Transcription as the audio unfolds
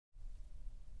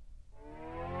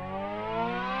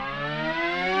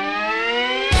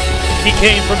He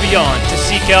came from beyond to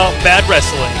seek out bad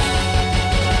wrestling.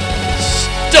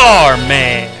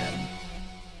 STARMAN!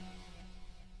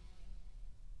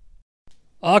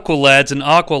 Aqua lads and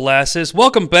aqua lasses,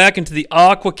 welcome back into the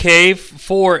Aqua Cave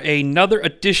for another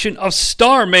edition of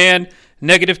STARMAN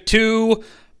 -2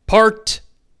 Part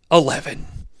 11.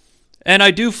 And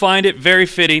I do find it very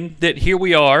fitting that here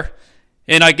we are,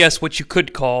 in I guess what you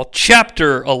could call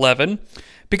Chapter 11,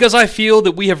 because I feel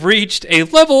that we have reached a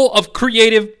level of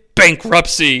creative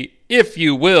bankruptcy, if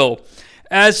you will,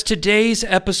 as today's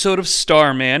episode of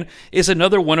STARMAN is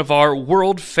another one of our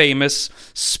world-famous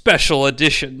special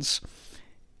editions.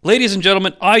 Ladies and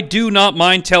gentlemen, I do not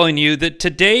mind telling you that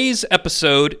today's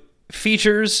episode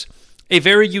features a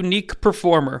very unique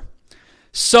performer.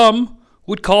 Some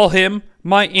would call him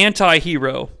my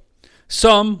anti-hero.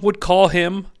 Some would call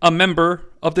him a member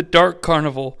of the Dark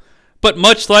Carnival. But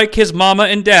much like his mama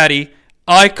and daddy,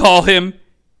 I call him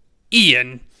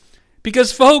Ian.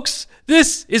 Because, folks,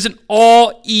 this is an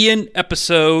all-Ian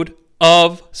episode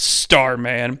of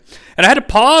STARMAN. And I had to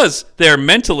pause there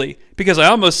mentally, because I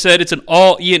almost said it's an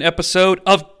all-Ian episode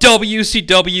of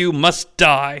WCW Must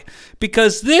Die.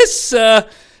 Because this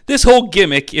whole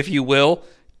gimmick, if you will,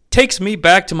 takes me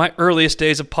back to my earliest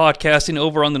days of podcasting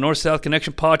over on the North-South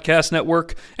Connection Podcast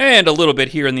Network, and a little bit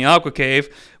here in the Aqua Cave,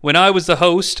 when I was the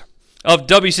host of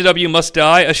WCW Must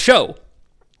Die, a show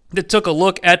that took a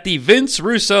look at the Vince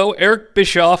Russo, Eric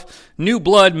Bischoff, New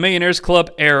Blood Millionaires Club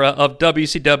era of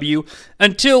WCW,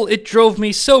 until it drove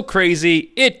me so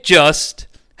crazy, it just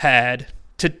had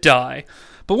to die.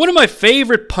 But one of my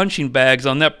favorite punching bags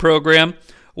on that program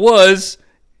was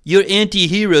your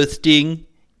anti-hero Sting,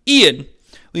 Ian.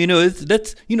 I'm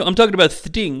talking about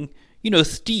Sting.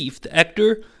 Steve, the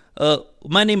actor.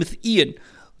 My name is Ian.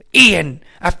 Ian,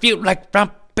 I feel like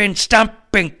romping,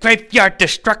 stomping, graveyard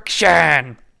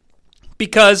destruction.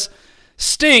 Because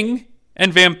Sting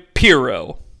and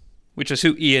Vampiro, which is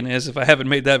who Ian is, if I haven't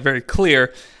made that very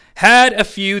clear, had a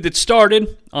feud that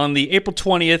started on the April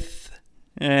 20th,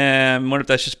 and I wonder if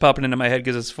that's just popping into my head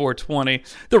because it's 420.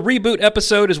 The reboot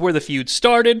episode is where the feud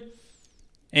started,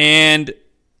 and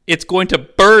it's going to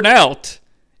burn out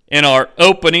in our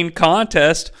opening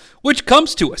contest, which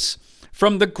comes to us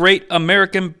from the Great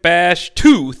American Bash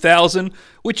 2000,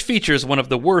 which features one of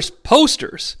the worst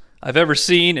posters I've ever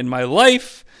seen in my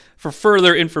life. For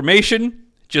further information,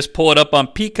 just pull it up on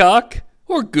Peacock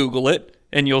or Google it,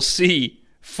 and you'll see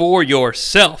for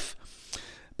yourself.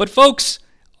 But folks,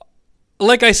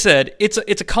 like I said, it's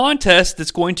a contest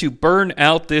that's going to burn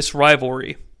out this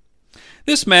rivalry.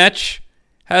 This match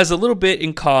has a little bit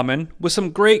in common with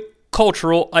some great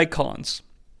cultural icons.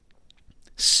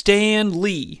 Stan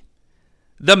Lee,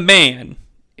 the man,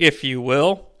 if you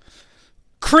will.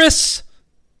 Chris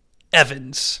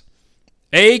Evans,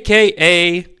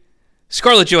 a.k.a.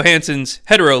 Scarlett Johansson's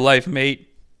hetero life mate,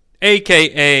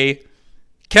 a.k.a.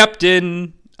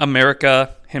 Captain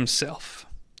America himself.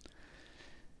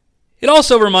 It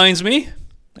also reminds me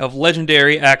of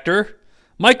legendary actor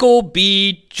Michael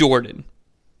B. Jordan,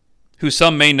 who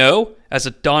some may know as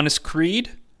Adonis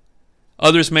Creed,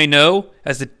 others may know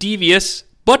as the devious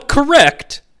but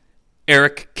correct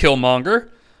Eric Killmonger.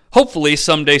 Hopefully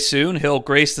someday soon he'll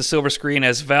grace the silver screen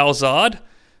as Val-Zod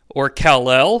or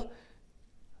Kal-El.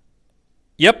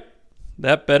 Yep,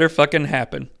 that better fucking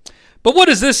happen. But what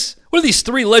do these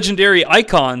three legendary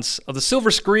icons of the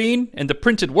silver screen and the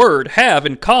printed word have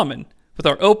in common with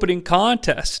our opening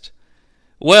contest?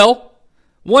 Well,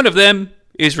 one of them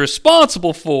is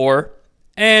responsible for,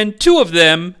 and two of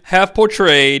them have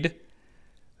portrayed,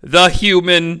 the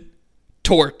Human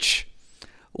Torch.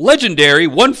 Legendary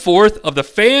 1/4 of the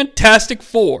Fantastic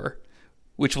Four,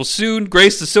 which will soon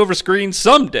grace the silver screen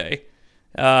someday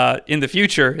in the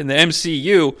future in the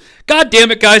MCU. God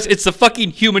damn it, guys, it's the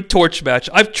fucking Human Torch match.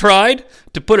 I've tried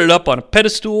to put it up on a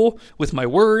pedestal with my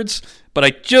words, but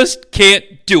I just can't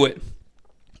do it.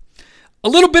 A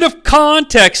little bit of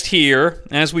context here,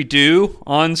 as we do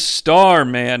on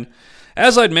STARMAN.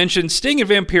 As I'd mentioned, Sting and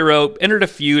Vampiro entered a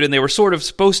feud, and they were sort of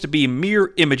supposed to be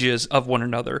mirror images of one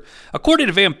another. According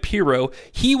to Vampiro,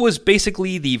 he was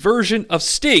basically the version of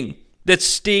Sting that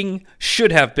Sting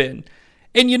should have been.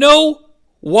 And you know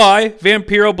why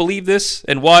Vampiro believed this,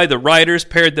 and why the writers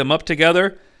paired them up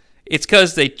together? It's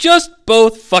because they just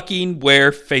both fucking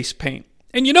wear face paint.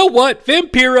 And you know what?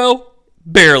 Vampiro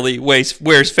barely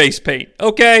wears face paint,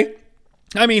 okay?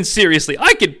 I mean, seriously,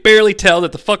 I could barely tell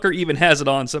that the fucker even has it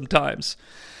on sometimes.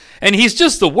 And he's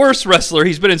just the worst wrestler.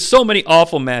 He's been in so many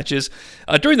awful matches.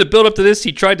 During the build-up to this,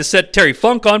 he tried to set Terry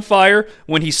Funk on fire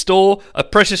when he stole a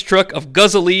precious truck of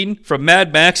gasoline from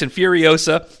Mad Max and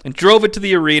Furiosa and drove it to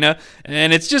the arena.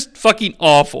 And it's just fucking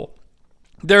awful.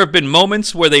 There have been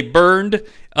moments where they burned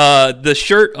the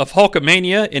shirt of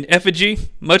Hulkamania in effigy,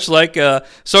 much like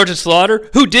Sergeant Slaughter,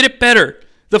 who did it better.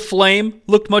 The flame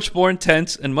looked much more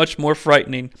intense and much more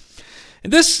frightening.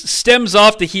 And this stems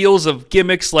off the heels of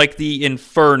gimmicks like the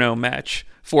Inferno match,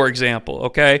 for example,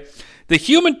 okay? The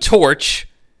Human Torch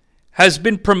has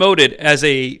been promoted as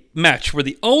a match where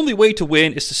the only way to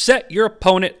win is to set your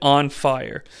opponent on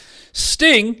fire.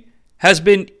 Sting has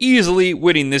been easily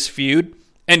winning this feud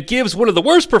and gives one of the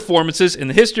worst performances in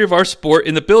the history of our sport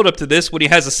in the build-up to this when he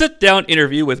has a sit-down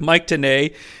interview with Mike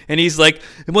Tenay, and he's like,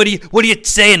 what are you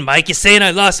saying, Mike? You saying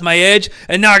I lost my edge,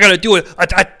 and now I gotta do a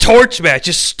torch match?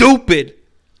 It's stupid.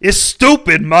 It's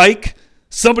stupid, Mike.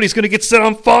 Somebody's gonna get set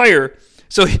on fire.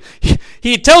 So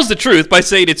he tells the truth by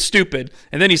saying it's stupid,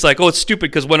 and then he's like, oh, it's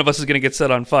stupid because one of us is gonna get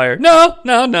set on fire.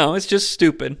 No, it's just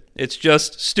stupid. It's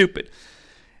just stupid.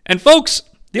 And folks,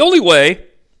 the only way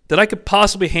that I could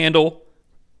possibly handle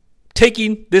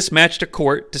taking this match to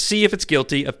court to see if it's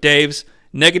guilty of Dave's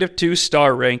 -2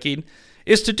 star ranking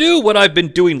is to do what I've been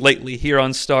doing lately here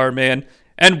on Starman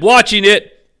and watching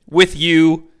it with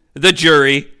you, the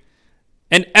jury,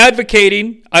 and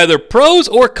advocating either pros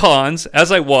or cons as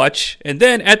I watch, and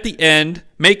then at the end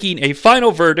making a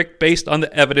final verdict based on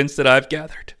the evidence that I've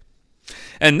gathered.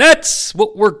 And that's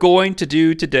what we're going to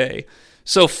do today.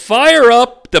 So fire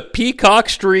up the Peacock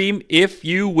stream if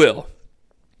you will.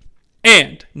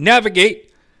 And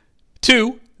navigate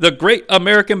to the Great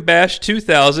American Bash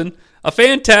 2000, a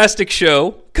fantastic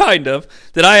show, kind of,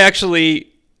 that I actually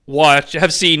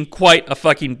have seen quite a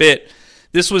fucking bit.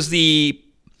 This was the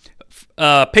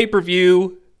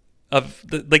pay-per-view of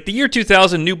the year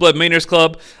 2000 New Blood Mainers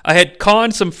Club. I had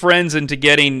conned some friends into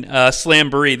getting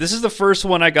Slamboree. This is the first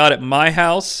one I got at my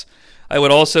house. I would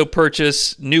also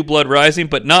purchase New Blood Rising,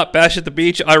 but not Bash at the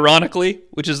Beach, ironically,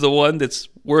 which is the one that's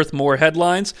worth more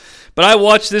headlines. But I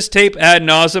watched this tape ad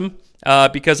nauseum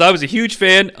because I was a huge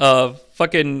fan of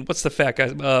fucking, what's the fat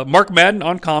guy? Mark Madden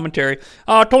on commentary.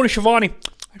 Tony Schiavone,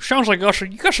 sounds like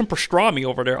you got some pastrami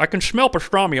over there. I can smell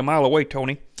pastrami a mile away,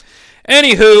 Tony.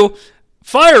 Anywho,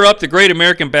 fire up the Great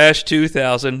American Bash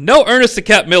 2000. No Ernest the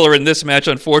Cat Miller in this match,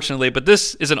 unfortunately, but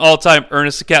this is an all-time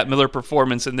Ernest the Cat Miller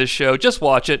performance in this show. Just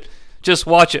watch it. Just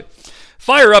watch it.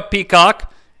 Fire up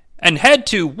Peacock and head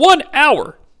to 1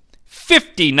 hour,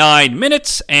 59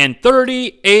 minutes, and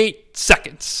 38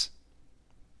 seconds.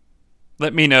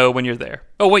 Let me know when you're there.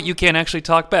 Oh, wait, you can't actually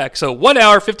talk back. So 1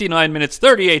 hour, 59 minutes,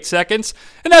 38 seconds.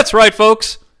 And that's right,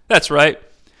 folks. That's right.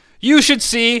 You should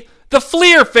see the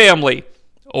Fleer family,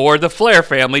 or the Flair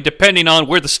family, depending on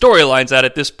where the storyline's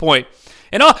at this point.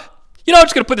 And I'm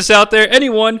just going to put this out there.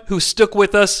 Anyone who stuck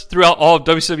with us throughout all of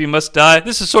WCW Must Die,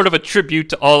 this is sort of a tribute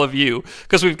to all of you.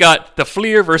 Because we've got the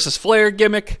Fleer versus Flair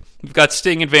gimmick. We've got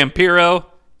Sting and Vampiro.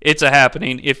 It's a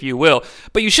happening, if you will.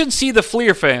 But you should see the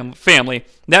Fleer family.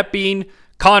 That being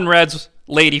Conrad's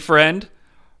lady friend,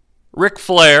 Ric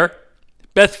Flair,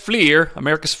 Beth Fleer,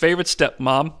 America's favorite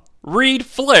stepmom, Reed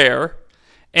Flair,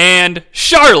 and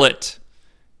Charlotte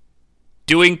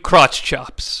doing crotch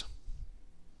chops.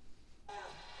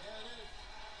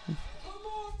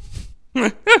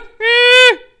 I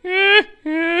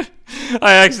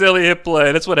accidentally hit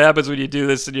play. That's what happens when you do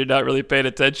this and you're not really paying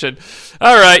attention.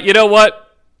 All right, you know what?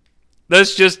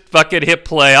 Let's just fucking hit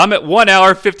play. I'm at 1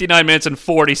 hour, 59 minutes, and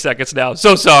 40 seconds now.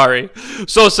 So sorry.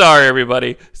 So sorry,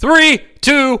 everybody. 3,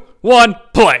 2, 1,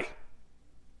 play.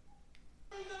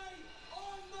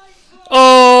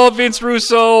 Oh, Vince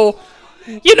Russo.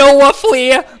 You know what,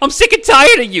 Flair? I'm sick and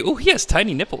tired of you. He has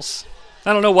tiny nipples.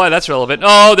 I don't know why that's relevant.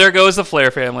 Oh, there goes the Flair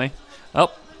family.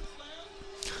 Oh.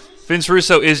 Vince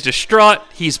Russo is distraught.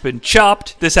 He's been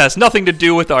chopped. This has nothing to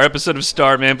do with our episode of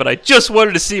Starman, but I just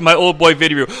wanted to see my old boy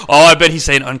video. Oh, I bet he's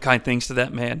saying unkind things to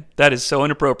that man. That is so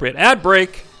inappropriate. Ad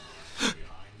break.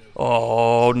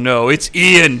 Oh, no, it's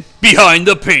Ian behind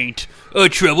the paint. A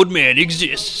troubled man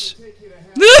exists.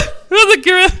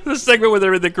 The segment where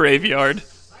they're in the graveyard.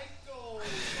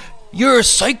 You're a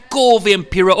psycho,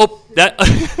 Vampiro. Oh, that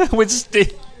with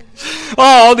Sting.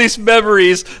 Oh, all these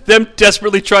memories. Them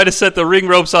desperately trying to set the ring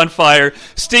ropes on fire.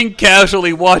 Sting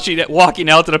casually walking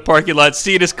out to the parking lot,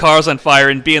 seeing his cars on fire,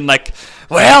 and being like,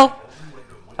 "Well,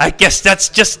 I guess that's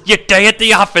just your day at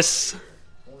the office."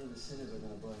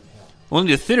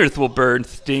 Only the sinners will burn,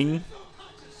 Sting.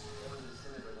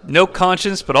 No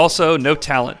conscience, but also no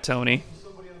talent, Tony.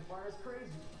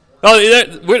 Oh,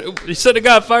 you said a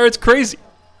guy on fire. It's crazy.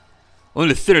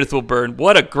 Only the sinners will burn.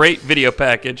 What a great video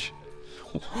package.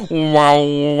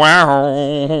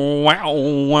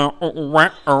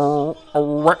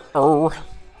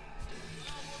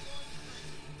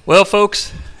 Well,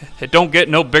 folks, it don't get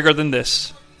no bigger than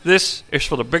this. This is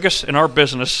for the biggest in our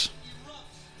business.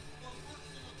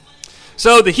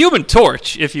 So the Human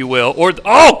Torch, if you will, or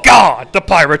oh god, the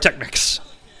pyrotechnics.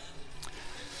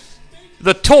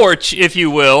 The Torch, if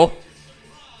you will,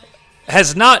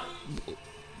 has not.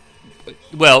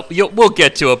 Well, we'll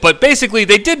get to it, but basically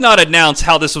they did not announce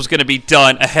how this was going to be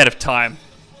done ahead of time,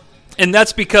 and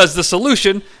that's because the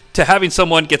solution to having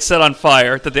someone get set on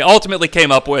fire that they ultimately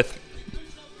came up with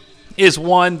is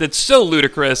one that's so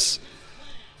ludicrous.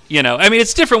 You know, I mean,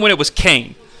 it's different when it was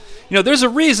Kane. You know, there's a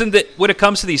reason that when it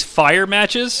comes to these fire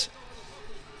matches,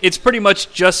 it's pretty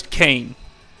much just Kane.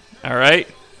 All right?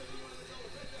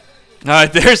 All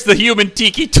right, there's the human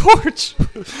tiki torch.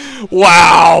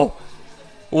 Wow.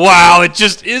 Wow, it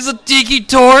just is a tiki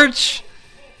torch.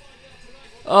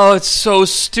 Oh, it's so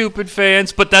stupid,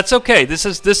 fans, but that's okay.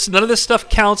 None of this stuff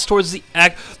counts towards the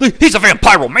act. He's a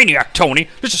vampiromaniac, Tony.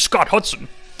 This is Scott Hudson.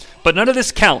 But none of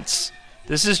this counts.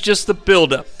 This is just the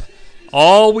build-up.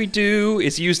 All we do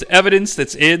is use the evidence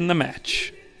that's in the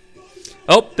match.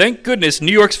 Oh, thank goodness,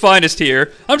 New York's finest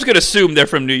here. I'm just going to assume they're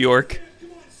from New York.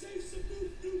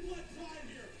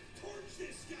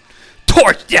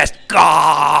 Torch this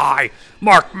guy!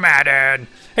 Mark Madden!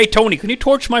 Hey, Tony, can you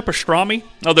torch my pastrami?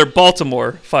 Oh, they're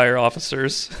Baltimore fire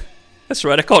officers. That's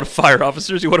right, I call it fire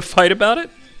officers. You want to fight about it?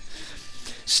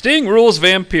 Sting rules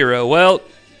Vampiro. Well,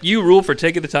 you rule for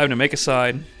taking the time to make a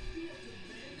sign.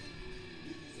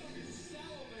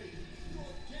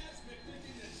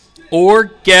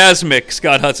 Orgasmic,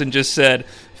 Scott Hudson just said.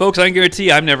 Folks, I can guarantee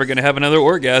I'm never going to have another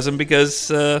orgasm because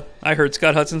I heard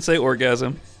Scott Hudson say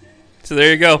orgasm. So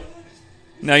there you go.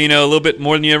 Now you know a little bit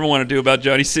more than you ever want to do about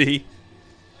Jonnie Sea.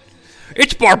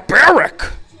 It's barbaric!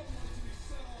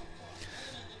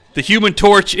 The Human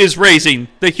Torch is raising.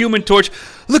 The Human Torch.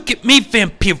 Look at me,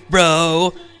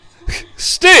 Vampiro!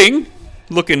 Sting,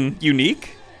 looking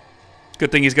unique.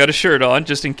 Good thing he's got a shirt on,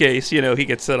 just in case, you know, he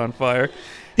gets set on fire.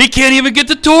 He can't even get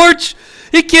the torch!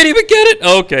 He can't even get it!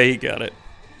 Okay, he got it.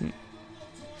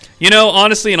 You know,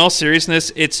 honestly, in all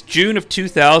seriousness, it's June of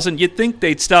 2000. You'd think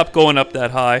they'd stop going up that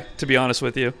high, to be honest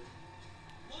with you.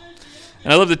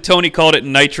 And I love that Tony called it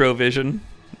Nitro Vision,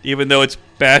 even though it's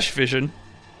Bash Vision.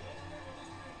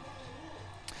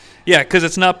 Yeah, because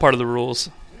it's not part of the rules.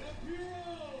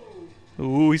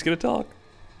 Ooh, he's going to talk.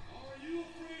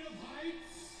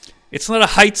 It's not a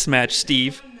heights match,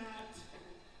 Steve.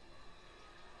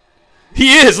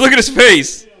 He is! Look at his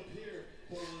face!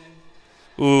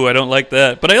 Ooh, I don't like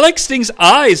that. But I like Sting's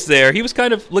eyes there. He was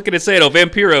kind of looking at saying, oh,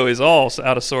 Vampiro is all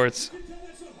out of sorts.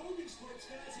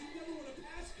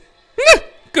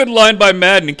 Good line by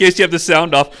Madden, in case you have the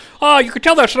sound off. Oh, you can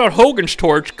tell that's not Hogan's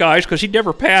torch, guys, because he'd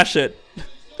never pass it.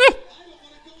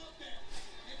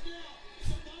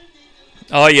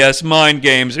 Oh, yes, mind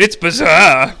games. It's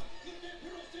bizarre.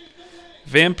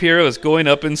 Vampiro is going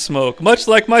up in smoke, much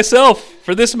like myself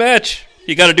for this match.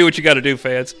 You got to do what you got to do,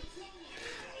 fans.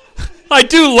 I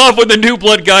do love when the New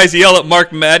Blood guys yell at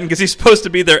Mark Madden because he's supposed to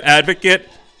be their advocate.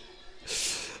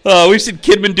 We've seen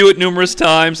Kidman do it numerous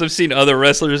times. I've seen other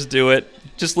wrestlers do it.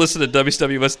 Just listen to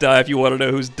WW Must Die if you want to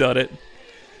know who's done it.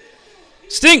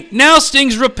 Sting! Now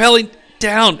Sting's rappelling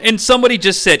down, and somebody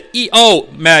just said, oh,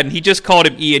 Madden, he just called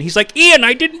him Ian. He's like, Ian,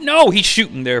 I didn't know. He's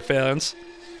shooting there, fans.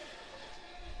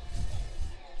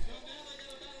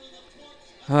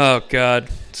 Oh, God.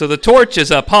 So the torch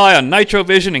is up high on Nitro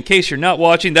Vision. In case you're not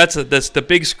watching, that's the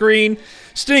big screen.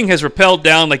 Sting has rappelled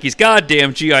down like he's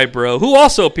goddamn G.I. Bro, who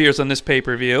also appears on this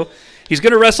pay-per-view. He's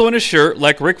going to wrestle in his shirt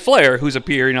like Ric Flair, who's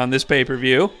appearing on this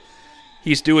pay-per-view.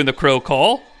 He's doing the crow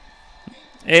call.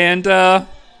 And,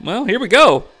 well, here we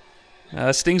go.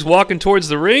 Sting's walking towards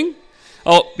the ring.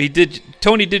 Oh,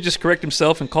 Tony did just correct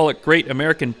himself and call it Great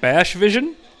American Bash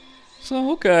Vision.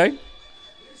 So, okay.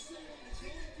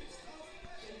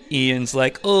 Ian's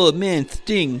like, oh, man,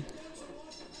 Sting.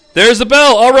 There's the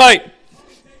bell. All right.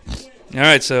 All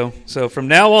right, so from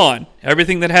now on,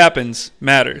 everything that happens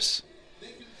matters.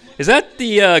 Is that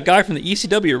the guy from the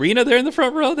ECW arena there in the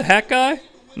front row, the hat guy?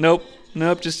 Nope,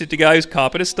 just the guy who's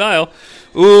copying his style.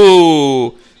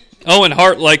 Ooh. Owen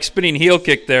Hart like spinning heel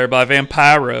kick there by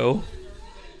Vampiro.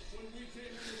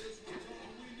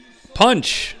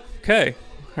 Punch. Okay.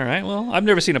 All right, well, I've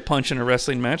never seen a punch in a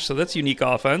wrestling match, so that's unique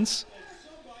offense.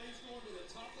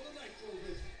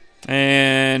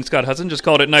 And Scott Hudson just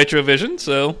called it Nitro Vision,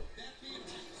 so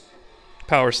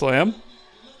power slam.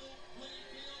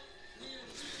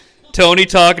 Tony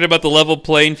talking about the level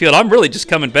playing field. I'm really just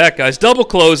coming back, guys. Double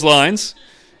clotheslines.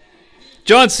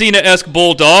 John Cena-esque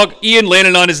bulldog. Ian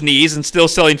landing on his knees and still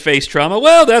selling face trauma.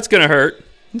 Well, that's going to hurt.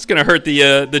 It's going to hurt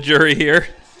the jury here.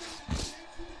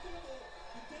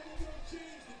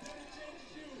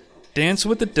 Dance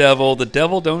with the devil. The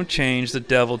devil don't change. The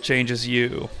devil changes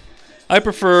you. I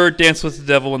prefer Dance with the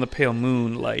Devil in the Pale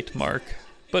Moonlight, Mark.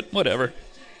 But whatever.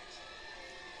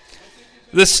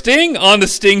 The Sting on the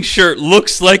Sting shirt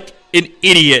looks like an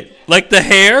idiot. Like the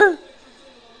hair?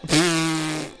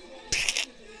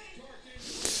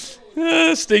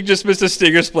 Sting just missed a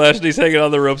stinger splash and he's hanging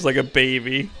on the ropes like a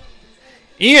baby.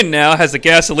 Ian now has a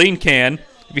gasoline can.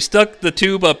 If he stuck the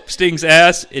tube up Sting's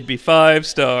ass, it'd be 5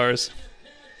 stars.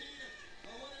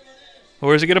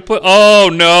 Where's he going to put... Oh,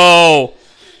 no.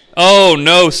 Oh,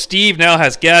 no. Steve now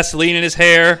has gasoline in his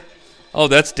hair. Oh,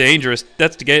 that's dangerous.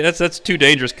 That's too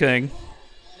dangerous, King.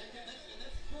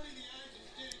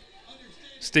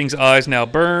 Sting's eyes now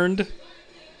burned.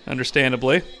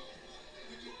 Understandably.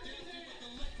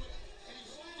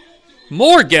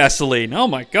 More gasoline. Oh,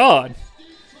 my God.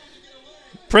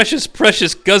 Precious,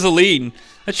 precious gasoline.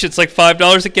 That shit's like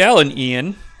 $5 a gallon,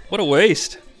 Ian. What a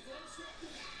waste.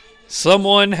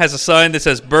 Someone has a sign that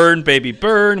says "Burn, baby,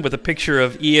 burn" with a picture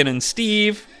of Ian and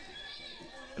Steve.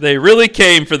 They really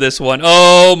came for this one.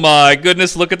 Oh, my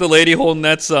goodness. Look at the lady holding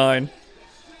that sign.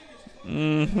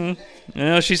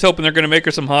 Yeah, she's hoping they're going to make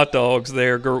her some hot dogs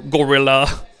there,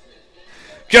 Gorilla.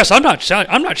 Jess, I'm not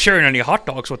sharing any hot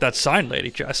dogs with that sign lady,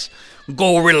 Jess.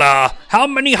 Gorilla, how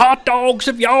many hot dogs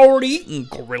have you already eaten,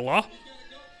 Gorilla?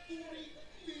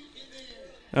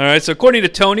 All right, so according to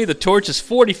Tony, the torch is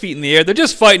 40 feet in the air. They're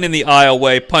just fighting in the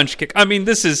aisleway punch kick. I mean,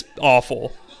 this is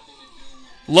awful.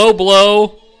 Low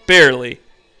blow, barely.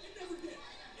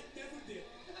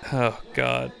 Oh,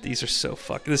 God, these are so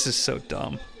this is so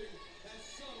dumb.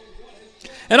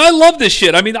 And I love this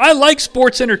shit. I mean, I like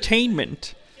sports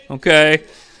entertainment, okay?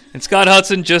 And Scott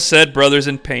Hudson just said brothers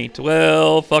in paint.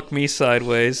 Well, fuck me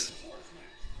sideways.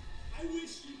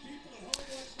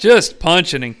 Just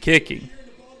punching and kicking.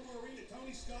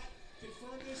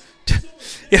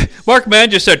 Yeah, Mark Mann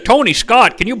just said, Tony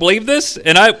Scott, can you believe this?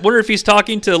 And I wonder if he's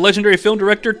talking to legendary film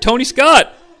director Tony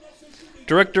Scott.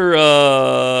 Director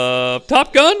of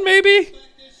Top Gun, maybe?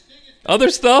 Other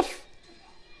stuff?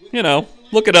 You know,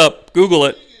 look it up. Google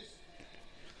it.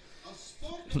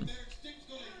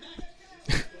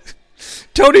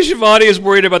 Tony Schiavone is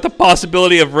worried about the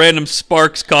possibility of random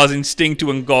sparks causing Sting to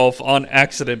engulf on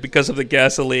accident because of the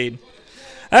gasoline.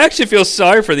 I actually feel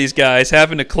sorry for these guys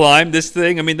having to climb this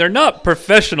thing. I mean, they're not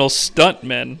professional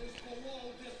stuntmen.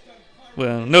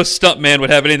 Well, no stuntman would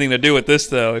have anything to do with this,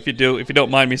 though, if you don't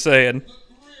mind me saying.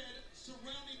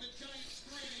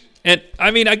 And,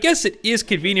 I mean, I guess it is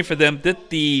convenient for them that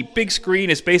the big screen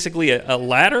is basically a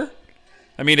ladder.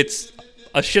 I mean, it's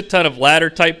a shit ton of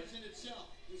ladder-type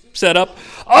setup.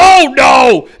 Oh,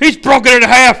 no! He's broken in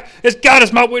half! As God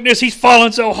is my witness, he's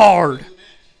fallen so hard.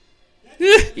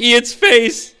 Ian's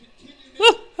face.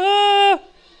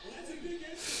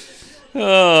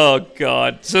 Oh,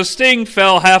 God. So Sting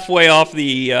fell halfway off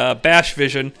the Bash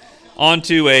Vision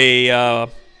onto a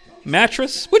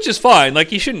mattress, which is fine. Like,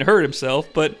 he shouldn't hurt himself,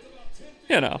 but,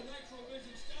 you know.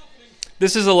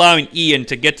 This is allowing Ian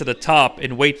to get to the top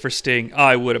and wait for Sting,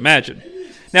 I would imagine.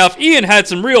 Now, if Ian had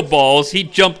some real balls,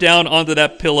 he'd jump down onto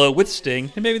that pillow with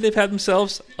Sting, and maybe they've had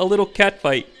themselves a little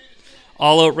catfight.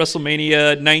 A la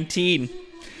WrestleMania 19.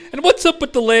 And what's up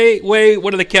with the way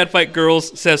one of the catfight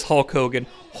girls says Hulk Hogan?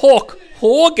 Hulk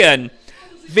Hogan!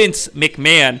 Vince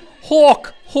McMahon.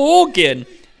 Hulk Hogan!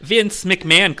 Vince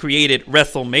McMahon created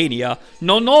WrestleMania.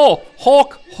 No,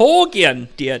 Hulk Hogan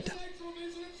did.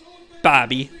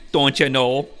 Bobby, don't you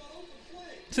know?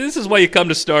 So this is why you come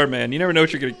to Starman. You never know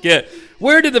what you're going to get.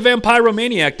 Where did the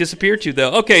Vampiromaniac disappear to,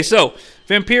 though? Okay, so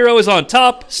Vampiro is on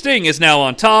top. Sting is now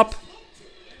on top.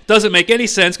 Doesn't make any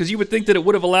sense because you would think that it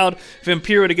would have allowed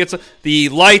Vampiro to get some... The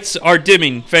lights are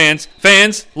dimming, fans.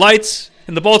 Fans, lights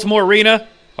in the Baltimore Arena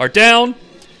are down.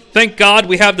 Thank God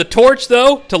we have the torch,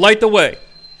 though, to light the way.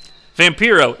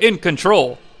 Vampiro in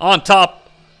control on top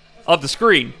of the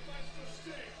screen.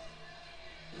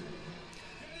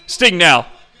 Sting now.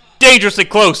 Dangerously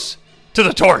close to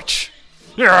the torch.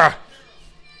 Urgh.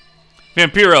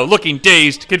 Vampiro looking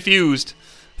dazed, confused.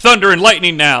 Thunder and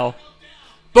lightning now.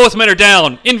 Both men are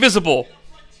down, invisible.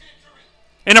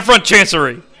 In a front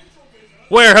chancery.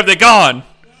 Where have they gone?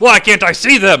 Why can't I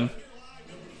see them?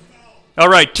 All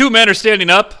right, 2 men are standing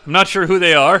up. I'm not sure who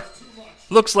they are.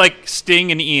 Looks like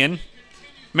Sting and Ian.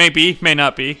 Maybe, may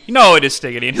not be. No, it is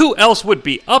Sting and Ian. Who else would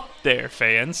be up there,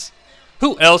 fans?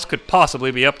 Who else could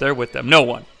possibly be up there with them? No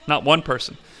one. Not one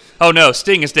person. Oh no,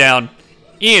 Sting is down.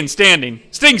 Ian standing.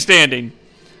 Sting standing.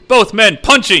 Both men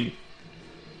punching.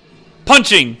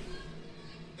 Punching.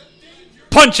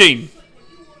 Punching.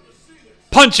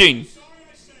 Punching.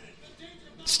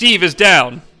 Steve is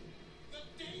down.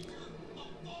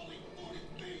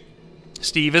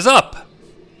 Steve is up.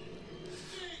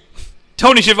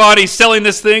 Tony Schiavone's selling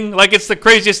this thing like it's the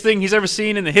craziest thing he's ever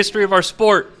seen in the history of our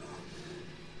sport.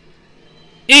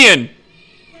 Ian,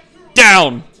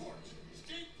 down.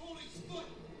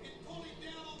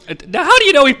 Now, how do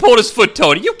you know he pulled his foot,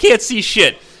 Tony? You can't see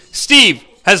shit. Steve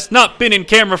has not been in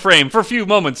camera frame for a few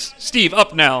moments. Steve,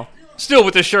 up now. Still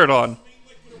with his shirt on.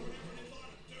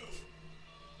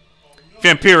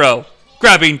 Vampiro,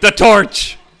 grabbing the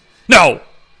torch. No,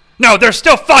 there's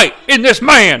still fight in this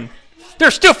man.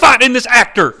 There's still fight in this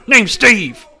actor named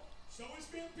Steve.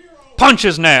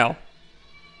 Punches now.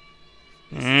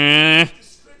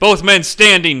 Both men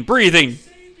standing, breathing.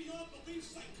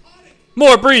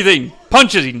 More breathing,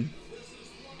 punching.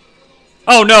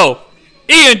 Oh no,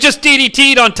 Ian just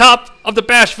DDT'd on top of the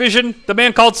Bash Vision, the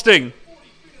man called Sting.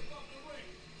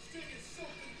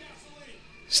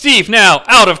 Steve now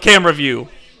out of camera view.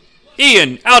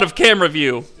 Ian out of camera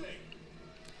view.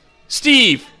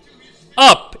 Steve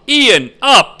up. Ian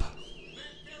up.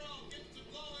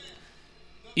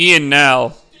 Ian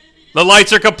now. The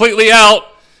lights are completely out.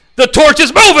 The torch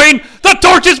is moving. The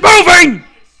torch is moving.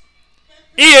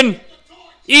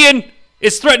 Ian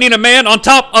is threatening a man on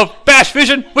top of Bash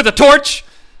Vision with a torch.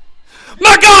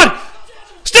 My God!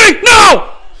 Sting,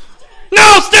 no!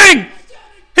 No, Sting!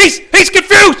 He's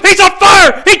confused. He's on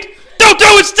fire. Don't do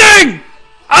it, Sting!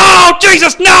 Oh,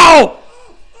 Jesus, no!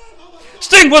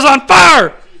 Sting was on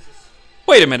fire.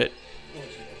 Wait a minute.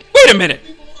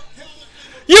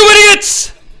 You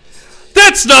idiots!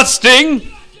 That's not Sting.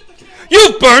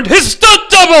 You burned his stunt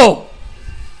double.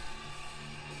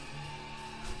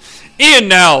 Ian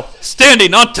now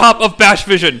standing on top of Bash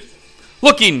Vision,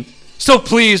 looking so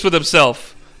pleased with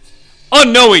himself,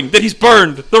 unknowing that he's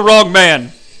burned the wrong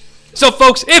man. So,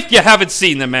 folks, if you haven't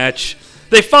seen the match,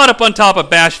 they fought up on top of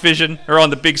Bash Vision, or on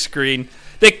the big screen.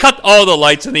 They cut all the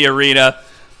lights in the arena.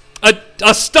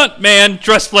 A stunt man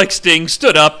dressed like Sting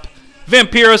stood up.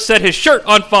 Vampiro set his shirt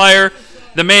on fire.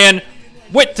 The man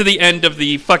went to the end of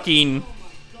the fucking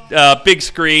big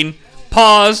screen,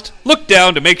 paused, looked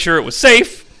down to make sure it was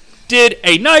safe, did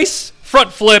a nice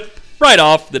front flip right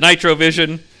off the Nitro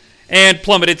Vision, and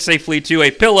plummeted safely to a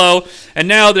pillow. And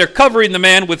now they're covering the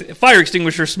man with fire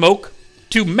extinguisher smoke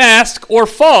to mask or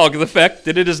fog the fact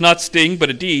that it is not Sting,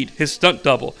 but indeed his stunt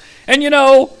double. And you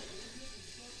know,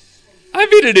 I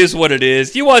mean, it is what it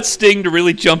is. You want Sting to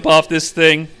really jump off this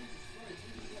thing?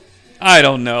 I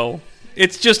don't know.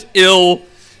 It's just ill.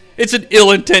 It's an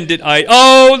ill-intended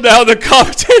Oh, now the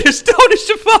commentator's Tony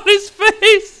Schiavone's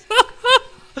face.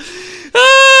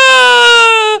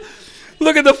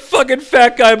 Look at the fucking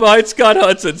fat guy behind Scott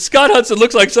Hudson. Scott Hudson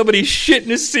looks like somebody shit in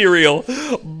his cereal.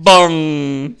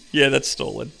 Bung. Yeah, that's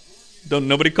stolen.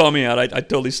 Nobody call me out. I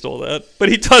totally stole that. But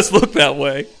he does look that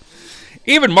way.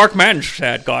 Even Mark Madden's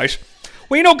sad, guys.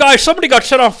 Well, you know, guys, somebody got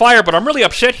set on fire, but I'm really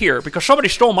upset here because somebody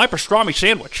stole my pastrami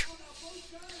sandwich.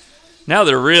 Now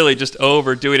they're really just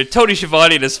overdoing it. Tony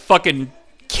Schiavone and his fucking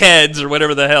Keds or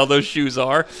whatever the hell those shoes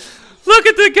are. Look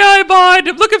at the guy behind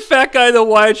him. Look at fat guy in the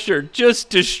white shirt. Just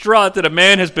distraught that a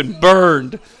man has been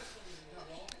burned.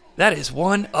 That is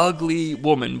one ugly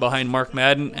woman behind Mark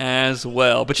Madden as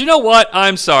well. But you know what?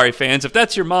 I'm sorry, fans. If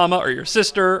that's your mama or your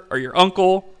sister or your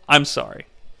uncle, I'm sorry.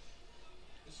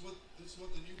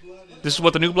 This is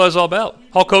what the new blood is all about.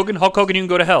 Hulk Hogan, you can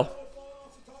go to hell.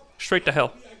 Straight to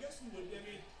hell.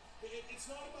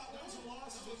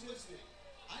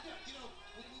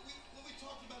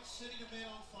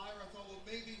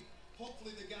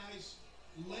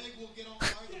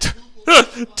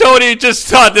 Tony just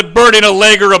thought that burning a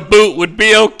leg or a boot would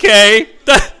be okay.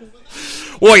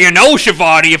 Well, you know,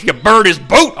 Schiavone, if you burn his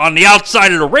boot on the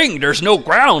outside of the ring, there's no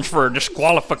grounds for a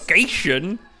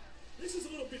disqualification.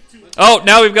 Oh,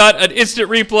 now we've got an instant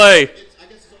replay.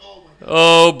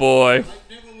 Oh, boy.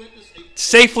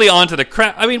 Safely onto the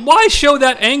crash. I mean, why show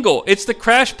that angle? It's the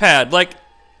crash pad. Like,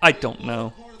 I don't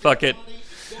know. Fuck it.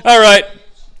 All right.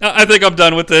 I think I'm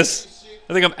done with this.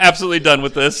 I think I'm absolutely done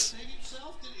with this.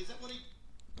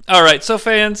 All right, so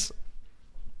fans,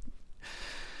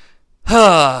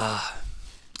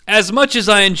 as much as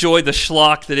I enjoy the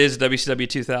schlock that is WCW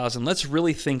 2000, let's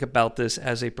really think about this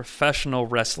as a professional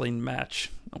wrestling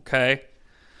match, okay?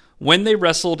 When they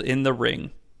wrestled in the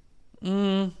ring,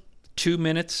 2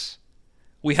 minutes,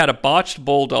 we had a botched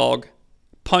bulldog,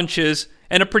 punches,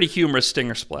 and a pretty humorous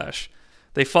stinger splash.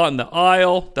 They fought in the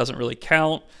aisle, doesn't really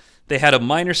count. They had a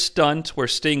minor stunt where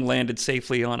Sting landed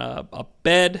safely on a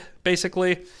bed,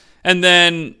 basically. And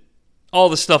then all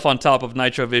the stuff on top of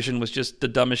Nitro Vision was just the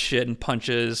dumbest shit and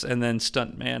punches and then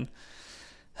Stuntman.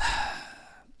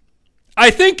 I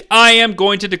think I am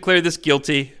going to declare this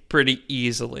guilty pretty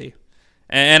easily.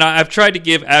 And I've tried to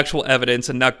give actual evidence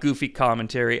and not goofy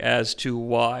commentary as to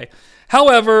why.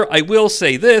 However, I will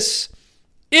say this.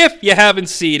 If you haven't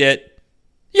seen it,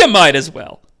 you might as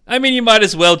well. I mean, you might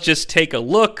as well just take a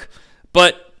look.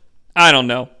 But, I don't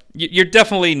know. You're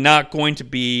definitely not going to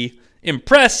be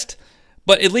impressed.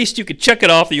 But at least you could check it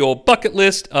off the old bucket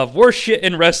list of worst shit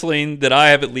in wrestling that I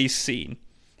have at least seen.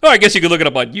 Or I guess you could look it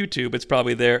up on YouTube. It's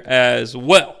probably there as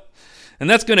well. And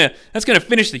that's gonna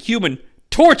finish the Human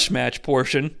Torch match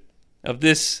portion of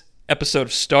this episode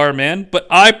of Starman. But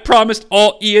I promised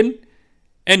all Ian,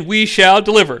 and we shall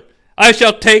deliver. I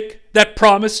shall take that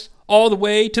promise all the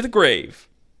way to the grave.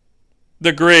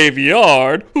 The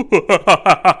graveyard? Too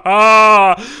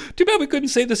bad we couldn't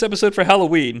save this episode for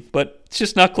Halloween, but it's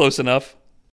just not close enough.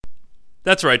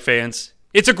 That's right, fans.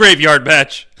 It's a graveyard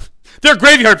match. They're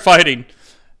graveyard fighting.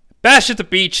 Bash at the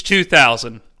Beach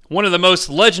 2000. One of the most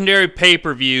legendary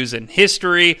pay-per-views in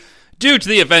history due to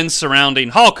the events surrounding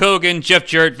Hulk Hogan, Jeff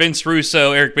Jarrett, Vince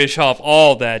Russo, Eric Bischoff,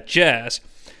 all that jazz.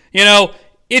 You know,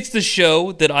 it's the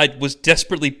show that I was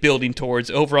desperately building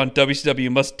towards over on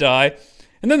WCW Must Die.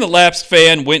 And then the lapsed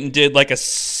fan went and did like a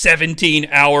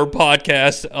 17-hour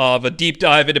podcast of a deep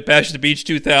dive into Bash at the Beach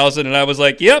 2000. And I was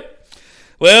like, yep,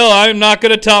 well, I'm not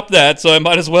going to top that, so I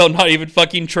might as well not even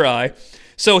fucking try.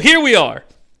 So here we are,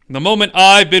 the moment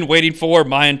I've been waiting for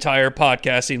my entire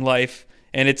podcasting life.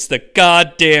 And it's the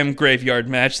goddamn graveyard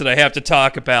match that I have to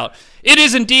talk about. It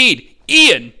is indeed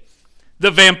Ian,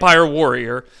 the Vampire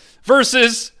Warrior,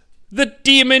 versus the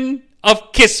Demon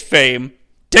of Kiss fame,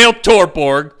 Dale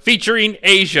Torborg, featuring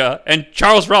Asia and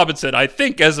Charles Robinson, I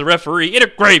think, as the referee in a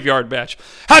graveyard match.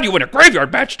 How do you win a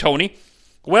graveyard match, Tony?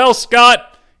 Well,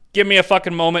 Scott, give me a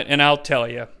fucking moment and I'll tell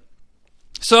you.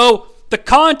 So, the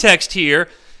context here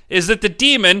is that the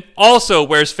Demon also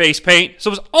wears face paint,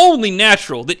 so it's only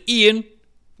natural that Ian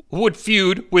would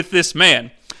feud with this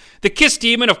man. The Kiss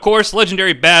Demon, of course,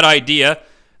 legendary Bad Idea,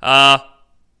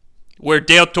 where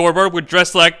Dale Torborg would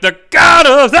dress like the God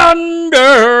of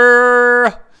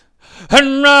Thunder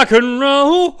and rock and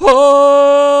roll.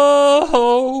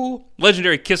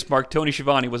 Legendary Kiss mark Tony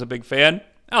Schiavone was a big fan.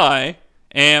 I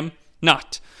am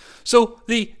not. So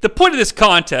the point of this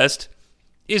contest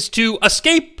is to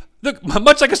escape,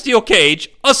 much like a steel cage,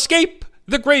 escape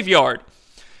the graveyard.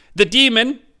 The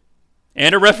Demon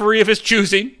and a referee of his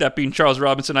choosing, that being Charles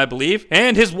Robinson, I believe,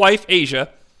 and his wife, Asia,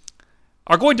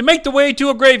 are going to make the way to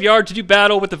a graveyard to do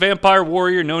battle with the vampire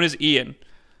warrior known as Ian.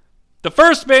 The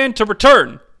first man to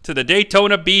return to the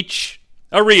Daytona Beach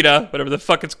Arena, whatever the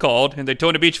fuck it's called, in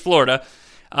Daytona Beach, Florida,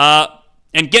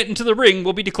 and get into the ring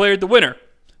will be declared the winner.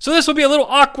 So this will be a little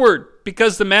awkward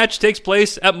because the match takes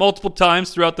place at multiple times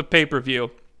throughout the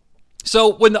pay-per-view.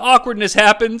 So when the awkwardness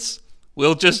happens,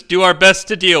 we'll just do our best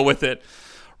to deal with it.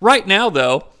 Right now,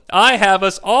 though, I have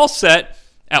us all set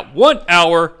at 1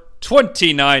 hour,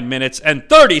 29 minutes, and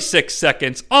 36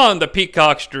 seconds on the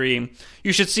Peacock stream.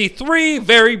 You should see 3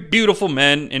 very beautiful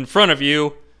men in front of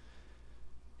you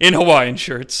in Hawaiian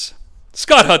shirts.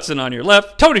 Scott Hudson on your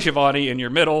left, Tony Schiavone in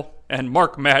your middle, and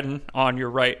Mark Madden on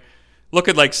your right,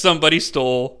 looking like somebody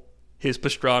stole his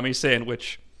pastrami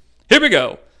sandwich. Here we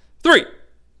go. 3,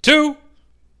 2,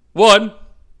 1,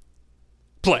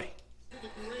 play.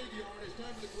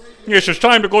 Yes, it's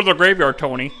time to go to the graveyard,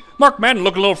 Tony. Mark Madden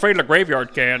looked a little afraid of the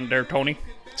graveyard can there, Tony.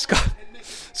 Scott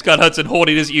Hudson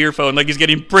holding his earphone like he's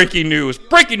getting breaking news.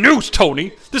 Breaking news,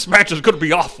 Tony! This match is going to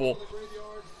be awful.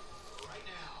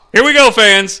 Here we go,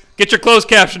 fans. Get your closed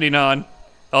captioning on.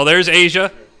 Oh, there's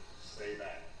Asia.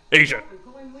 Asia.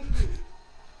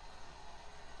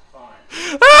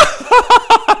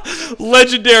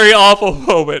 Legendary awful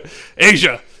moment.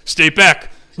 Asia, stay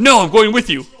back. No, I'm going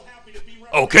with you.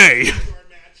 Okay.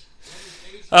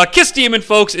 Kiss Demon,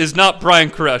 folks, is not Brian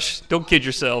Crush. Don't kid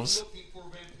yourselves.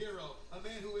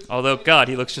 Although, God,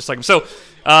 he looks just like him. So,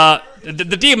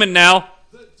 the Demon now,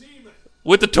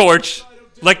 with the torch,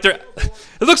 like they're,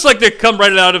 it looks like they come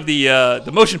right out of the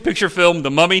motion picture film,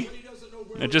 The Mummy.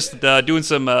 They're just doing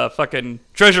some fucking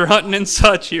treasure hunting and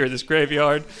such here in this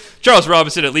graveyard. Charles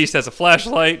Robinson at least has a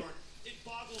flashlight.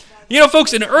 You know,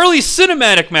 folks, an early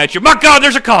cinematic match. My God,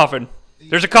 there's a coffin.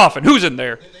 There's a coffin. Who's in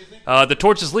there? The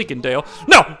torch is leaking, Dale.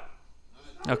 No!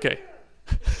 Okay.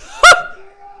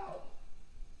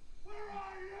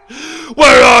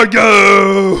 Where are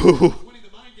you?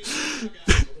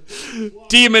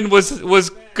 Demon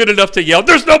was good enough to yell,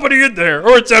 "There's nobody in there!"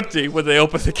 or "It's empty," when they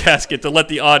opened the casket to let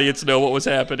the audience know what was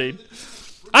happening.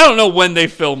 I don't know when they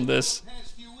filmed this.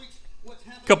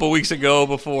 A couple weeks ago,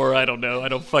 before, I don't know. I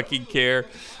don't fucking care.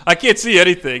 I can't see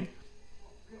anything.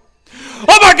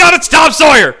 Oh my God, it's Tom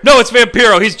Sawyer! No, it's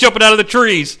Vampiro. He's jumping out of the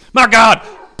trees. My God,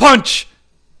 punch!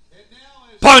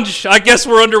 Punch! I guess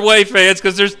we're underway, fans,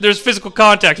 because there's physical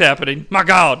contact happening. My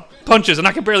God. Punches, and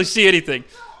I can barely see anything.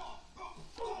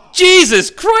 Jesus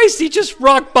Christ, he just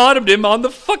rock bottomed him on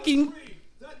the fucking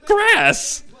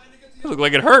grass. It looked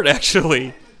like it hurt,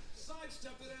 actually.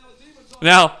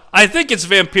 Now, I think it's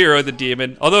Vampiro the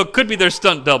Demon, although it could be their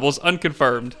stunt doubles,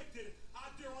 unconfirmed.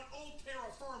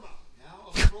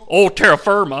 Old Terra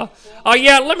Firma?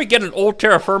 Yeah, let me get an old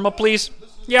Terra Firma, please.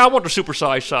 Yeah, I want the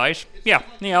supersized size. Yeah,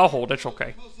 I'll hold it. It's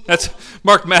okay. That's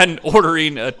Mark Madden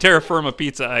ordering a Terra Firma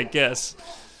pizza, I guess.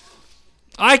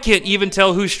 I can't even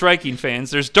tell who's striking,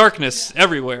 fans. There's darkness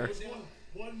everywhere.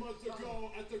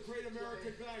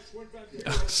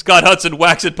 Scott Hudson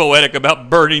waxing poetic about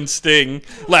burning Sting.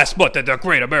 Last month at the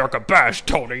Great America Bash,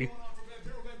 Tony.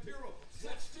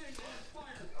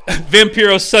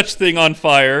 Vampiro such thing on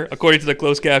fire, according to the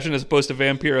closed caption, as opposed to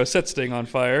Vampiro set Sting on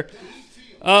fire.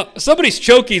 Somebody's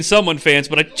choking someone, fans,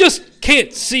 but I just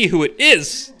can't see who it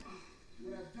is.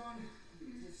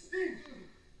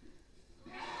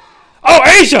 Oh,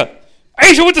 Asia!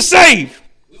 Asia with the save!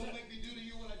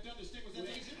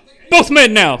 Both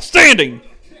men now, standing.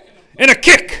 And a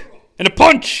kick. And a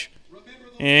punch.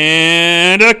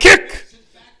 And a kick.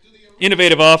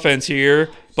 Innovative offense here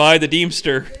by the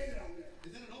Deemster.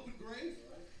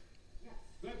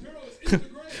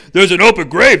 There's an open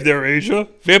grave there, Asia.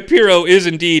 Vampiro is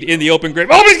indeed in the open grave.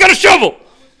 Oh, he's got a shovel!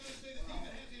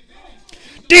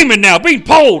 Demon now being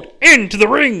pulled into the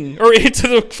ring, or into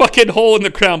the fucking hole in the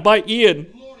ground by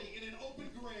Ian.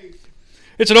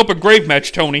 It's an open grave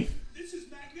match, Tony. This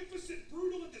is magnificent,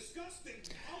 brutal, and disgusting.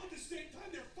 All at the same time,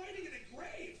 they're fighting in a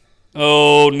grave.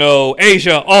 Oh no,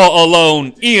 Asia all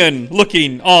alone. Ian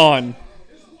looking on.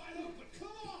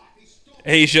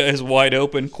 Asia is wide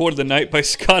open. Quarter of the night by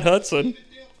Scott Hudson.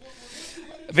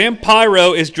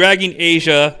 Vampiro is dragging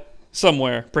Asia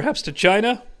somewhere. Perhaps to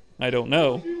China? I don't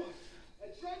know.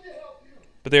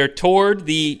 But they're toward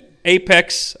the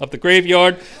apex of the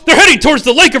graveyard. They're heading towards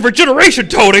the Lake of Regeneration,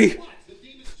 Tony!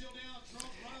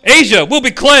 Asia will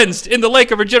be cleansed in the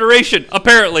Lake of Regeneration,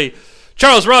 apparently.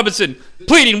 Charles Robinson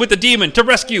pleading with the demon to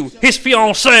rescue his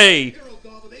fiancée.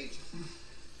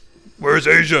 Where's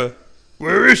Asia?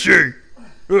 Where is she?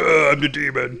 I'm the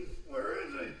demon.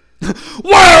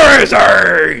 Where is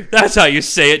he? That's how you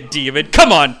say it, demon.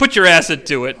 Come on, put your ass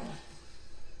into it.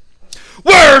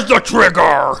 Where's the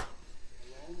trigger?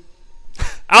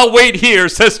 I'll wait here,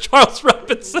 says Charles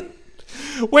Robinson.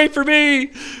 Wait for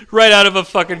me. Right out of a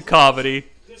fucking comedy.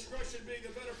 Discretion being the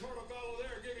better protocol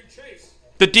there, giving chase.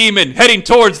 The demon heading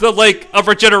towards the Lake of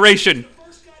Regeneration.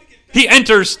 He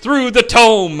enters through the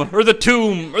tomb, or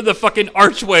the fucking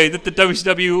archway that the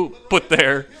WCW put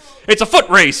there. It's a foot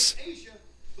race.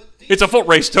 It's a foot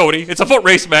race, Tony. It's a foot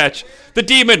race match. The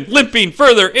demon limping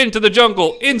further into the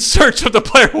jungle in search of the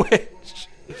Blair Witch.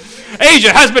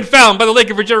 Asia has been found by the Lake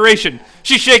of Regeneration.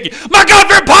 She's shaking. My God,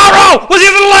 Vampiro! Was he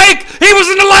in the lake? He was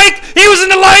in the lake! He was in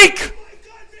the lake!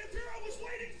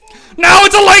 Now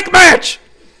it's a lake match!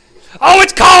 Oh,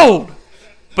 it's cold!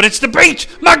 But it's the beach!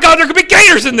 My God, there could be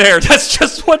gators in there! That's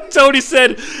just what Tony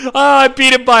said. Oh, I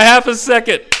beat him by half a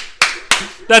second.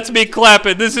 That's me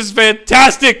clapping. This is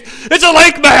fantastic. It's a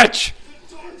lake match!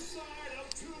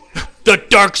 The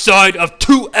dark side of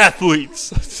two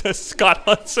athletes, says Scott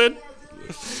Hudson.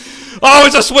 Oh,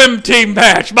 it's a swim team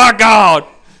match. My God.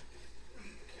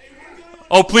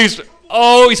 Oh, please.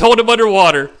 Oh, he's holding him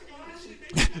underwater.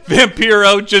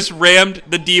 Vampiro just rammed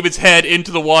the demon's head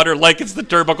into the water like it's the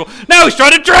turnbuckle. Now he's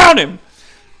trying to drown him.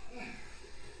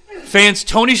 Fans,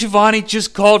 Tony Schiavone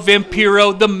just called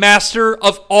Vampiro the master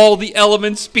of all the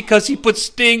elements because he put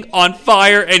Sting on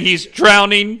fire and he's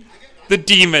drowning the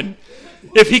demon.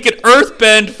 If he could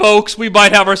earthbend, folks, we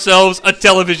might have ourselves a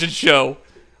television show.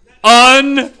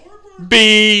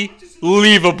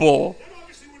 Unbelievable.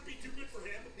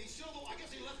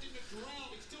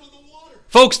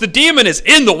 Folks, the demon is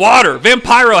in the water.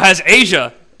 Vampiro has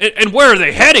Asia. And where are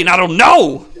they heading? I don't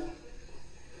know.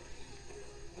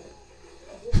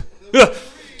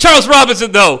 Charles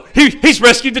Robinson, though, he's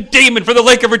rescued the demon from the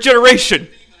Lake of Regeneration.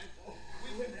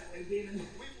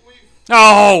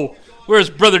 Oh, where's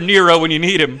Brother Nero when you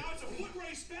need him?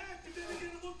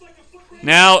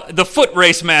 Now, the foot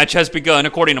race match has begun,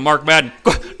 according to Mark Madden.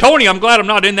 Tony, I'm glad I'm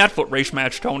not in that foot race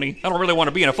match, Tony. I don't really want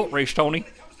to be in a foot race, Tony.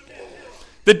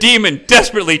 The demon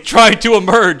desperately tried to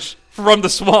emerge from the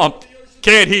swamp.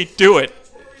 Can he do it?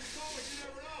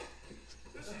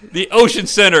 The Ocean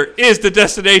Center is the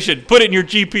destination. Put it in your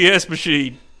GPS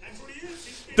machine.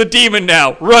 The demon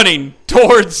now running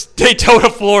towards Daytona,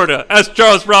 Florida, as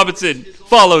Charles Robinson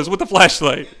follows with a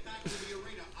flashlight.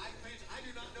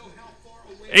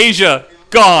 Asia,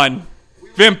 gone.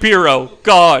 Vampiro,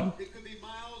 gone.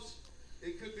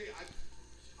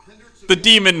 The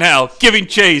demon now giving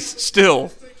chase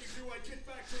still.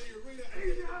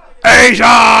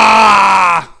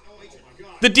 Asia!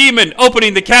 The demon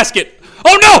opening the casket.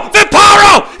 Oh no!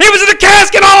 Vampiro! He was in the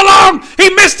casket all along! He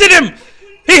missed him!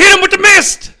 He hit him with the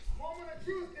mist! Moment of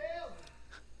truth, Dale.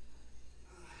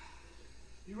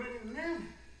 You ready to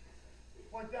live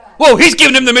or die? Whoa, he's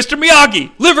giving him the Mr.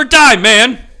 Miyagi. Live or die,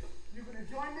 man. You gonna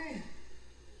join me?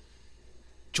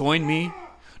 Join me?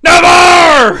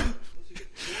 Never!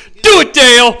 Do it,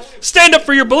 Dale! Stand up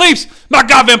for your beliefs! My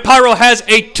God, Vampiro has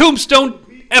a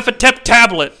tombstone epitaph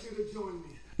tablet.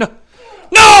 No!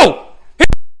 No!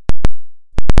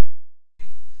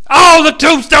 Oh, the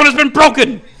tombstone has been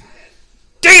broken!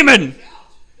 Demon!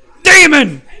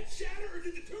 Demon!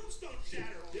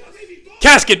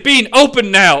 Casket being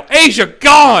opened now. Asia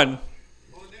gone.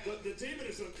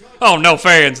 Oh no,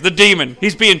 fans! The demon.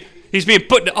 He's being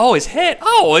put. Oh, his head.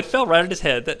 Oh, it fell right on his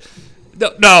head.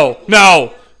 No!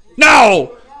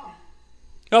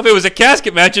 Oh, if it was a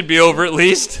casket match, it'd be over at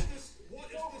least.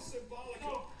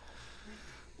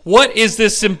 What is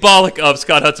this symbolic of?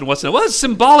 Scott Hudson wants to know. What is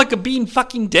symbolic of being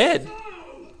fucking dead?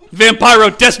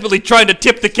 Vampiro desperately trying to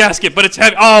tip the casket, but it's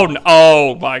heavy.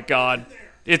 Oh my God.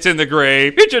 It's in the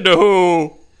grave. It's in the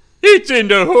who. It's in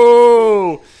the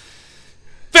who.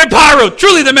 Vampiro,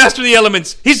 truly the master of the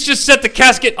elements. He's just set the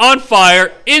casket on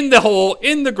fire in the hole,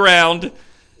 in the ground,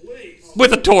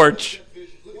 with a torch.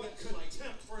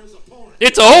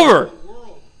 It's over.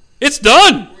 It's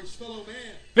done.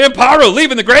 Vampiro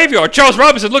leaving the graveyard. Charles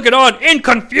Robinson looking on in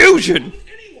confusion.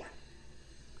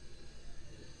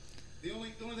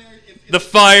 The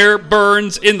fire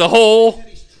burns in the hole.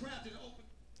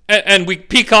 And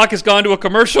Peacock has gone to a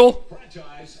commercial.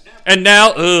 And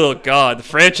now, oh God, the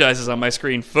franchise is on my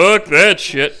screen. Fuck that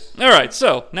shit. All right,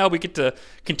 so now we get to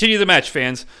continue the match,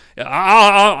 fans.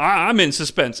 I'm in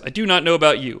suspense. I do not know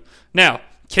about you. Now,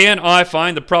 can I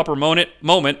find the proper moment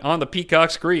on the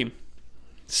Peacock screen?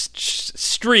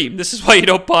 Stream. This is why you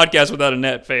don't podcast without a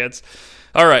net, fans.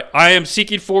 All right, I am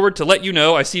seeking forward to let you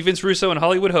know. I see Vince Russo and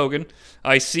Hollywood Hogan.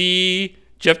 I see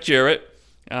Jeff Jarrett.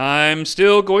 I'm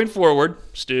still going forward.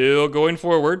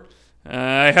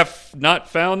 I have not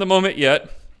found the moment yet.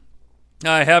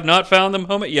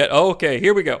 Okay,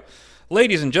 here we go.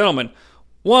 Ladies and gentlemen,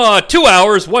 2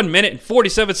 hours, 1 minute, and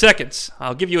 47 seconds.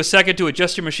 I'll give you a second to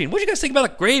adjust your machine. What do you guys think about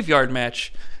the graveyard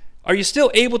match? Are you still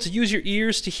able to use your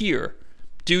ears to hear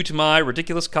due to my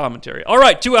ridiculous commentary? All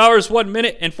right, 2 hours, 1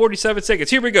 minute, and 47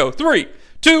 seconds. Here we go. 3,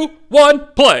 2, 1,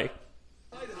 play.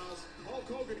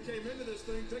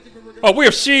 Oh, we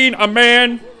have seen a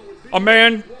man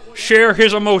share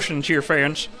his emotions here,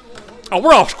 fans. Oh,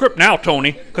 we're off script now,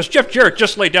 Tony, because Jeff Jarrett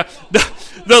just laid down.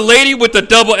 The lady with the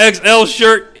double XL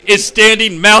shirt is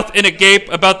standing mouth in agape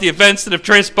about the events that have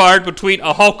transpired between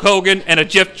a Hulk Hogan and a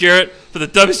Jeff Jarrett for the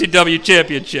WCW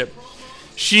Championship.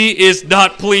 She is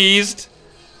not pleased.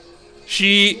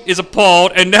 She is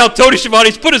appalled. And now Tony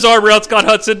Schiavone's put his arm around Scott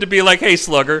Hudson to be like, hey,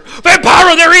 Slugger.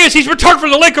 Vampiro, there he is. He's returned from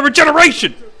the Lake of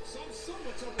Regeneration.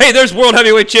 Hey, there's World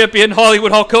Heavyweight Champion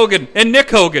Hollywood Hulk Hogan and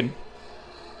Nick Hogan.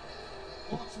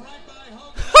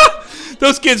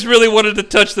 Those kids really wanted to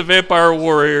touch the Vampire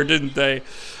Warrior, didn't they?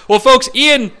 Well, folks,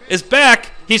 Ian is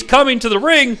back. He's coming to the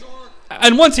ring.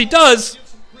 And once he does,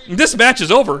 this match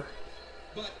is over.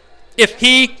 If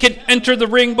he can enter the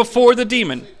ring before the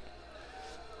Demon.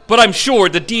 But I'm sure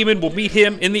the Demon will meet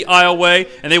him in the aisleway,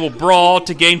 and they will brawl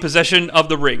to gain possession of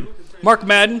the ring. Mark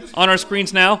Madden on our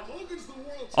screens now.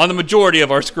 On the majority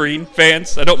of our screen,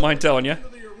 fans, I don't mind telling you.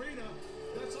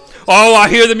 Oh, I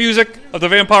hear the music of the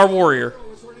Vampire Warrior.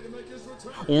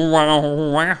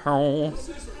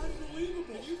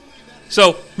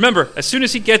 So, remember, as soon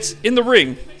as he gets in the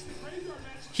ring,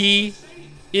 he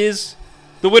is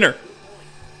the winner.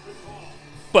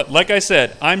 But, like I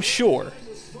said, I am sure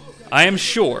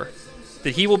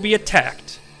that he will be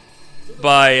attacked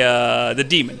by the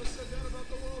Demon.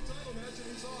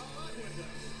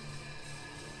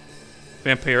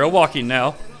 Vampiro walking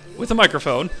now with a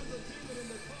microphone.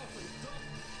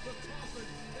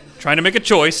 Trying to make a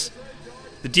choice.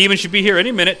 The Demon should be here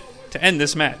any minute to end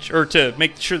this match, or to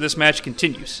make sure this match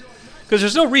continues. Because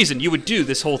there's no reason you would do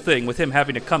this whole thing with him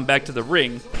having to come back to the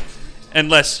ring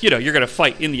unless, you're going to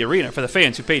fight in the arena for the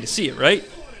fans who pay to see it, right?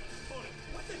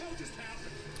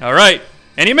 All right.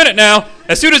 Any minute now.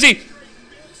 As soon as he...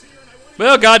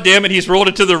 Well, goddammit, he's rolled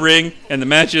into the ring, and the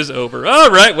match is over.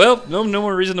 All right, well, no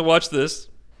more reason to watch this.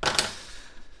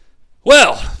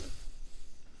 Well,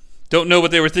 don't know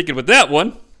what they were thinking with that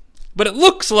one, but it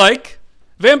looks like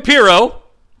Vampiro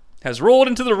has rolled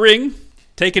into the ring,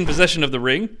 taken possession of the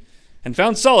ring, and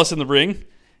found solace in the ring,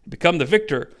 and become the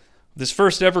victor of this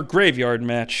first ever graveyard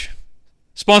match.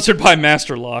 Sponsored by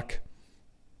Master Lock.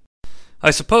 I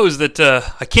suppose that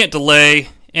I can't delay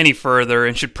any further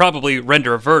and should probably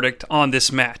render a verdict on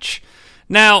this match.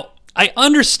 Now, I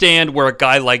understand where a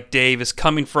guy like Dave is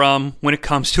coming from when it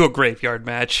comes to a graveyard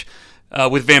match,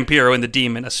 with Vampiro and the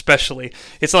Demon especially.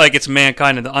 It's like it's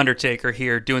Mankind and the Undertaker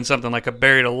here doing something like a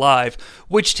Buried Alive,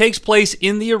 which takes place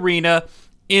in the arena,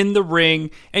 in the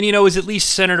ring, and is at least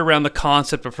centered around the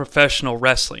concept of professional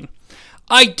wrestling.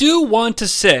 I do want to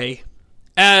say,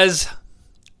 as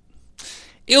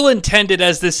ill-intended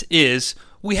as this is,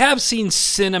 we have seen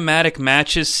cinematic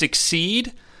matches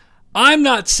succeed. I'm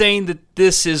not saying that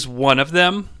this is one of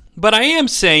them, but I am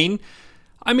saying,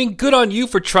 good on you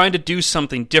for trying to do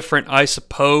something different, I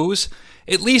suppose.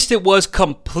 At least it was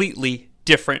completely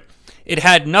different. It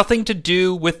had nothing to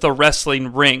do with the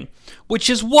wrestling ring, which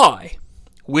is why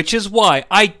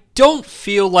I don't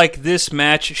feel like this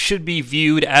match should be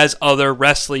viewed as other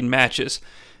wrestling matches.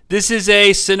 This is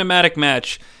a cinematic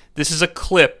match. This is a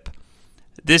clip.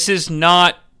 This is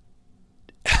not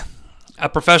a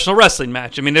professional wrestling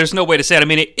match. There's no way to say it.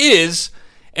 It is,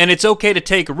 and it's okay to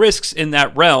take risks in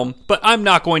that realm, but I'm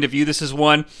not going to view this as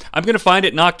one. I'm going to find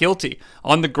it not guilty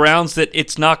on the grounds that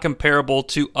it's not comparable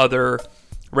to other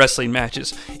wrestling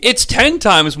matches. It's 10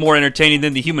 times more entertaining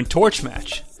than the Human Torch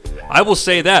match. I will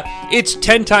say that. It's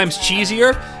 10 times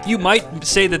cheesier. You might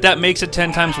say that makes it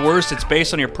 10 times worse. It's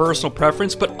based on your personal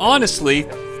preference, but honestly,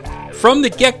 from the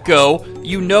get-go,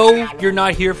 you're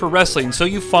not here for wrestling, so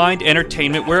you find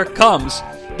entertainment where it comes.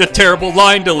 The terrible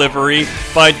line delivery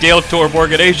by Dale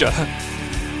Torborg at Asia.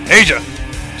 Asia,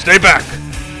 stay back.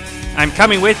 I'm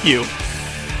coming with you.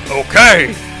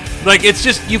 Okay. It's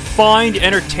just, you find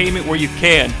entertainment where you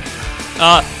can.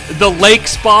 The lake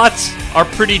spots are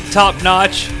pretty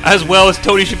top-notch, as well as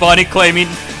Tony Schiavone claiming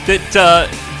that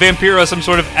Vampiro is some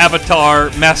sort of avatar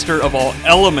master of all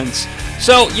elements.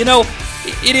 So,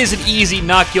 it is an easy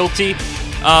not guilty,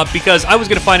 because I was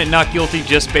going to find it not guilty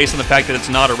just based on the fact that it's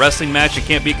not a wrestling match. It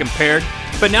can't be compared.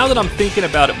 But now that I'm thinking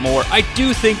about it more, I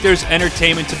do think there's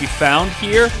entertainment to be found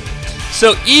here.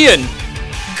 So, Ian,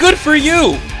 good for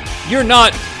you. You're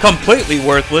not completely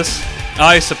worthless,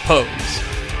 I suppose.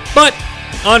 But,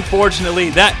 unfortunately,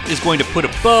 that is going to put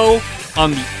a bow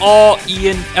on the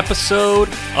all-Ian episode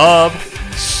of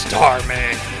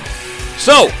Starman.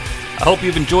 So, I hope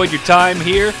you've enjoyed your time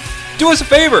here. Do us a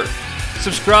favor.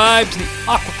 Subscribe to the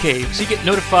Aqua Cave so you get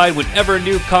notified whenever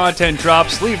new content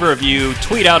drops. Leave a review.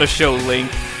 Tweet out a show link.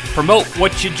 Promote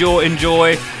what you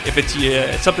enjoy. If it's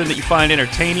something that you find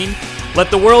entertaining,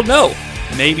 let the world know.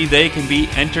 Maybe they can be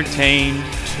entertained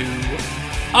too.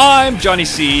 I'm Jonnie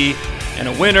Sea, and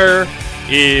a winner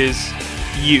is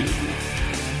you.